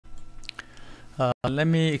Let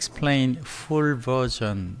me explain full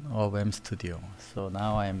version of MStudio. So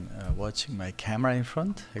now I'm watching my camera in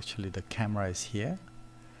front. Actually, the camera is here.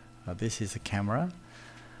 This is the camera.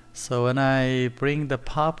 So when I bring the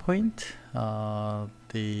PowerPoint,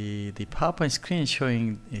 the PowerPoint screen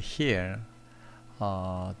showing here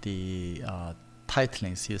the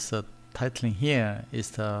titling. So the titling here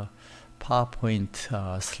is the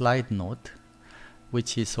PowerPoint slide note,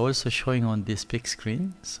 which is also showing on this big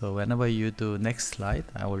screen. So whenever you do next slide,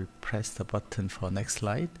 I will press the button for next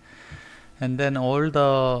slide, and then all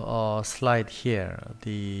the slide here,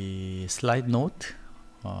 the slide note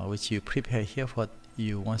which you prepare here for what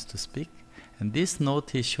you want to speak, and this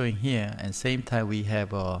note is showing here, and same time we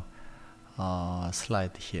have a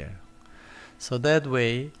slide here. So that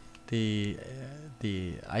way the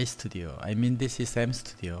iStudio, I mean this is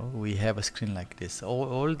MStudio, we have a screen like this.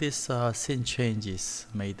 All this scene change is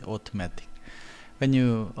made automatic. When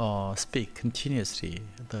you speak continuously,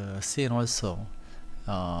 the scene also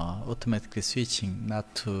automatically switching,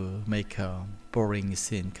 not to make a boring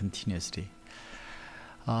scene continuously.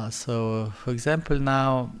 So for example,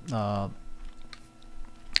 now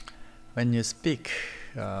when you speak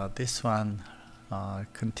this one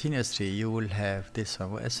continuously, you will have this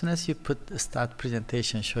one. As soon as you put start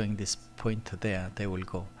presentation showing this pointer there, they will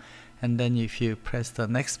go. And then if you press the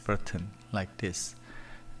next button like this,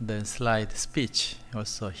 then slide speech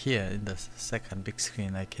also here in the second big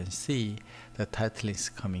screen, I can see the title is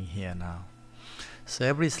coming here now. So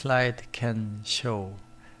every slide can show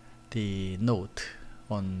the note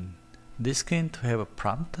on this screen to have a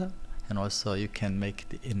prompter, and also you can make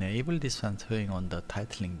enable this one showing on the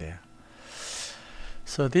titling there.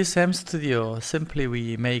 So this MStudio, simply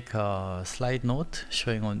we make a slide note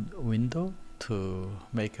showing on window to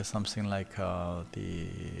make something like the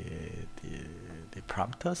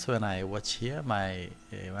prompter. So when I watch here,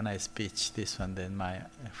 when I speech this one, then my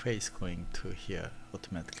face going to here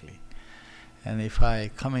automatically. And if I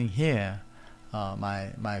coming here,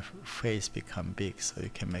 my face become big, so you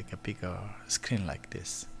can make a bigger screen like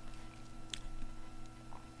this.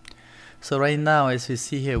 So right now, as we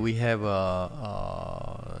see here, we have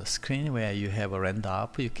a screen where you have a render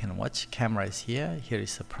output. You can watch. Camera is here. Here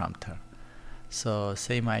is a prompter. So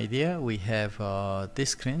same idea. We have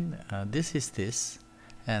this screen. This is this,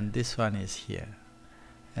 and this one is here.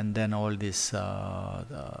 And then all this the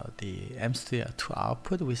MStudio to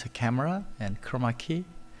output with a camera and chroma key.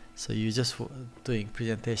 So you just doing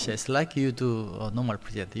presentation. It's like you do a normal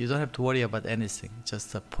presentation. You don't have to worry about anything.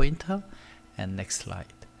 Just a pointer and next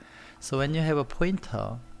slide. So when you have a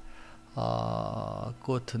pointer,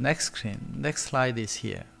 go to next screen. Next slide is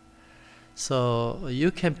here. So you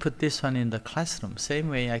can put this one in the classroom. Same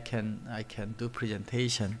way I can do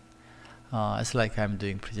presentation. It's like I'm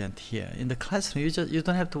doing present here in the classroom. You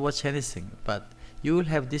don't have to watch anything, but you will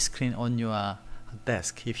have this screen on your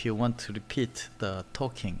desk. If you want to repeat the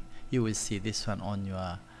talking, you will see this one on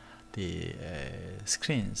your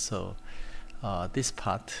screen. So this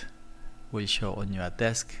part will show on your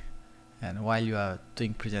desk. And while you are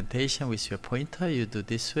doing presentation with your pointer, you do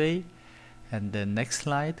this way, and then next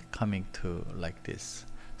slide coming to like this.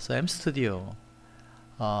 So MStudio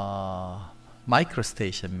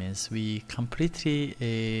MicroStation means we completely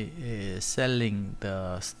selling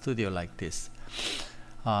the studio like this.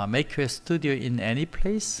 Make your studio in any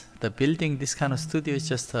place. The building this kind of studio is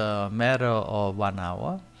just a matter of 1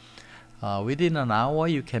 hour. Within an hour,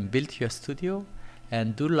 you can build your studio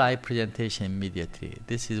and do live presentation immediately.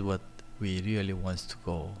 This is what we really want to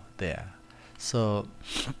go there. So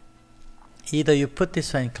either you put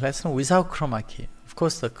this one in classroom without chroma key. Of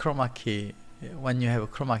course, the chroma key, when you have a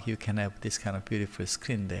chroma key, you can have this kind of beautiful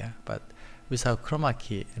screen there. But without chroma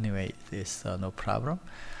key, anyway, it's no problem.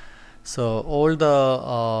 So all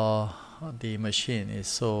the machine is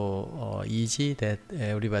so easy that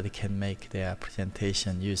everybody can make their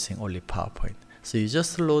presentation using only PowerPoint. So you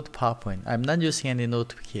just load PowerPoint. I'm not using any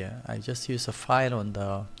notebook here. I just use a file on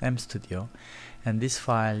the MStudio, and this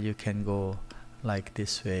file you can go like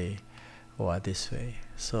this way or this way.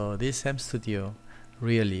 So this MStudio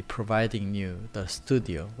really providing you the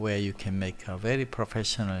studio where you can make a very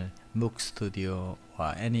professional MOOC studio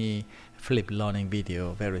or any flip learning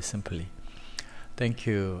video very simply. Thank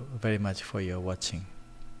you very much for your watching.